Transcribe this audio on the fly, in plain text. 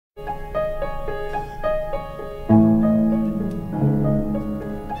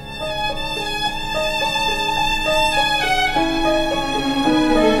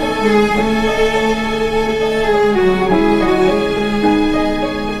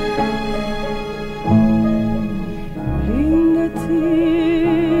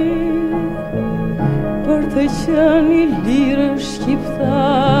qeni lire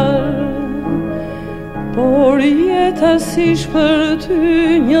shqiptar, por jeta sish për ty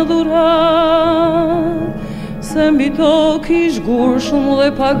një dhurat, se mbi tokë kish gur shumë dhe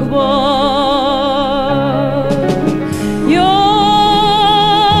pak bar. Jo,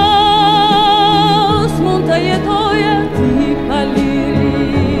 s'mund të jetoje ti pa liri,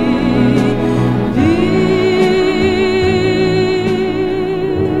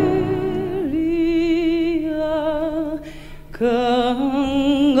 Liria,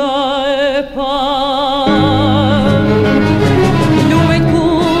 kënga e par. Lumejt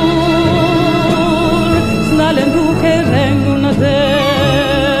kurr, s'ndale duke rendur në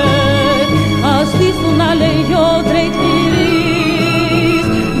det, as ti s'ndale jo drejt liris,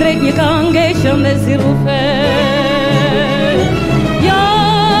 drejt një kenge që ndezi rrufete. Ja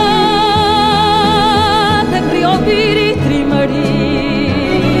te krio biri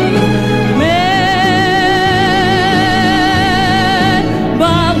trimerise, me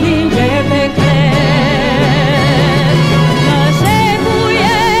ballin gjer te kret. Në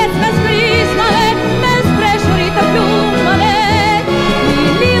shekujet me sprismave, me spreshuri të plumave, i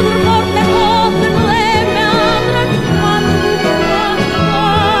lidhur fort me kokën dhe me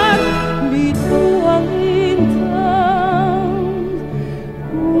ëndrën, mbi tua lintand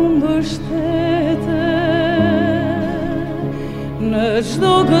u mbështete. Në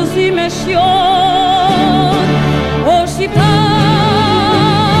çdo gëzim e shjon, o shqiptar,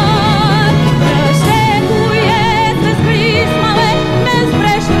 në shekujet me sprismave, me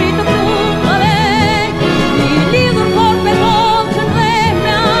spreshuri të plumave, i lidhur fort me kokën dhe me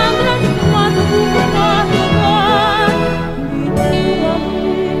ëndrën, mbi tua lintand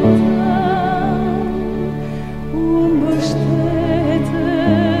u mbështete.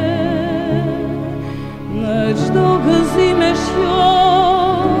 Në çdo gëzim e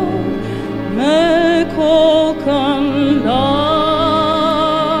shjon, me kokën lart.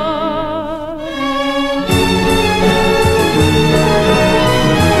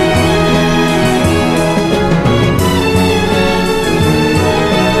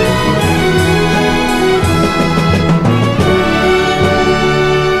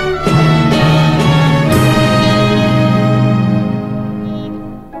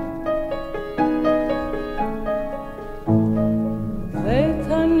 Dhe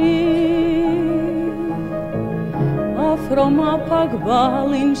tani afro ma pak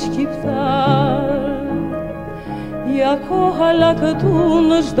ballin shqiptar, ja koha la këtu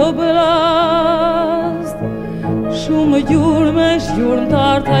në çdo rast, shumë gjurmë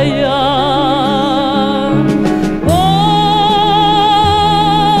zgjurmëtar ta janë. Po,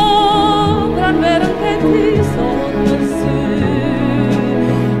 pranverën ke ti sot në sy,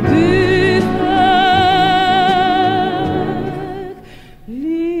 dy tek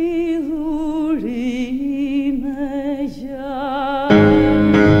lidhurime gjatë.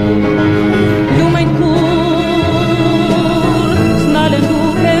 Lumejt kurr, s'ndale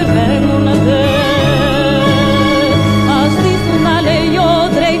duke rendur në det, as ti s'ndale jo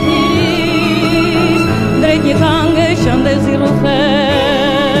drejt liris, drejt një kenge që ndezi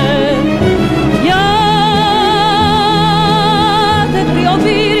rrufete. Ja te krio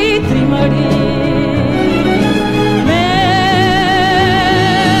biri trimerise, me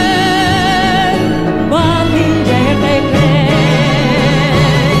ballin gjer te kret.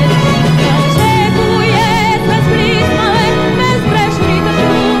 Në shekujet me sprismave, me spreshuri të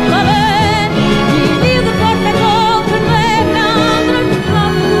plumave, i lidhur fort me kokën dhe me ëndrën,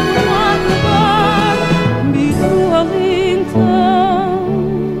 mbi tua lintand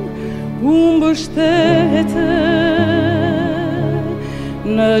u mbështete.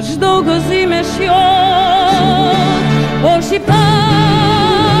 Në çdo gëzim e shjon, o shqiptar,